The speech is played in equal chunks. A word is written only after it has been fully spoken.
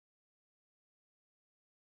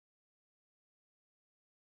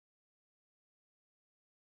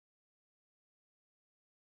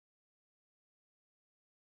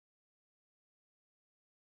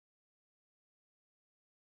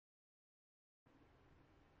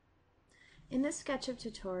In this SketchUp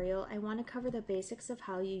tutorial, I want to cover the basics of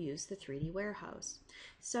how you use the 3D warehouse.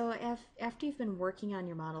 So after you've been working on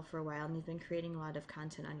your model for a while and you've been creating a lot of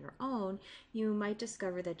content on your own, you might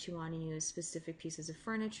discover that you want to use specific pieces of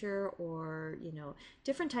furniture or,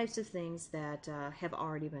 different types of things that have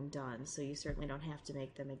already been done, so you certainly don't have to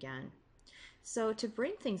make them again. So to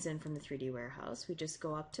bring things in from the 3D warehouse, we just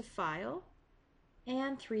go up to File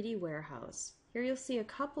and 3D Warehouse. Here you'll see a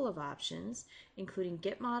couple of options, including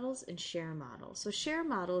Get Models and Share Models. So Share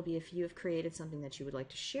Model will be if you have created something that you would like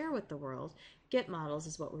to share with the world. Get Models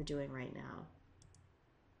is what we're doing right now.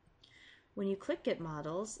 When you click Get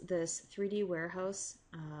Models, this 3D Warehouse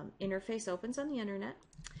interface opens on the internet,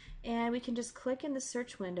 and we can just click in the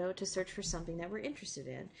search window to search for something that we're interested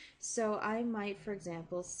in. So I might, for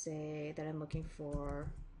example, say that I'm looking for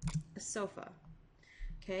a sofa.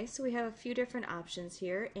 Okay, so we have a few different options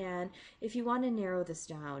here, and if you want to narrow this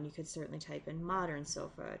down, you could certainly type in modern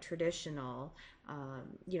sofa, traditional,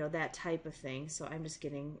 that type of thing. So I'm just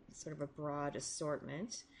getting sort of a broad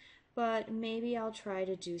assortment, but maybe I'll try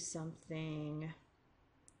to do something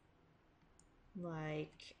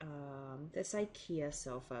like this Ikea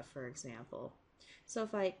sofa, for example. So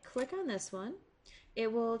if I click on this one,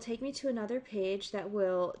 it will take me to another page that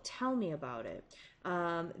will tell me about it.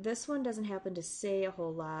 This one doesn't happen to say a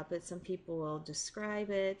whole lot, but some people will describe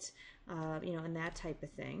it, and that type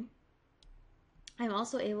of thing. I'm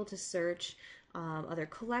also able to search other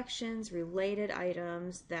collections, related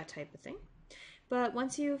items, that type of thing. But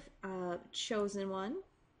once you've chosen one,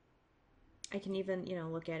 I can even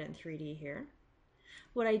look at it in 3D here.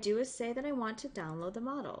 What I do is say that I want to download the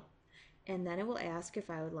model. And then it will ask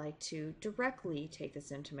if I would like to directly take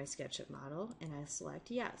this into my SketchUp model, and I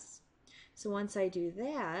select yes. So once I do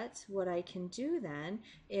that, what I can do then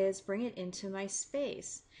is bring it into my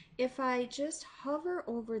space. If I just hover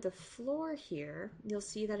over the floor here, you'll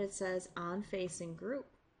see that it says On Facing Group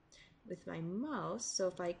with my mouse. So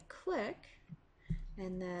if I click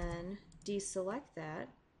and then deselect that,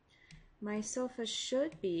 my sofa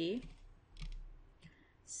should be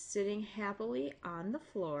sitting happily on the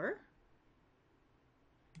floor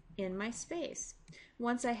in my space.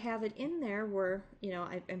 Once I have it in there where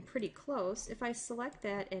I'm pretty close, if I select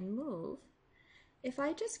that and move, if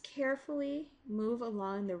I just carefully move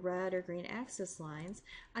along the red or green axis lines,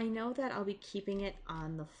 I know that I'll be keeping it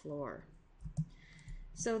on the floor.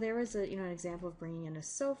 So there is an example of bringing in a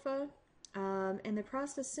sofa, and the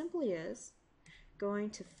process simply is going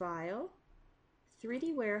to File,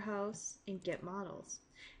 3D Warehouse, and Get Models,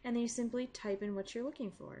 and then you simply type in what you're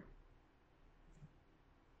looking for.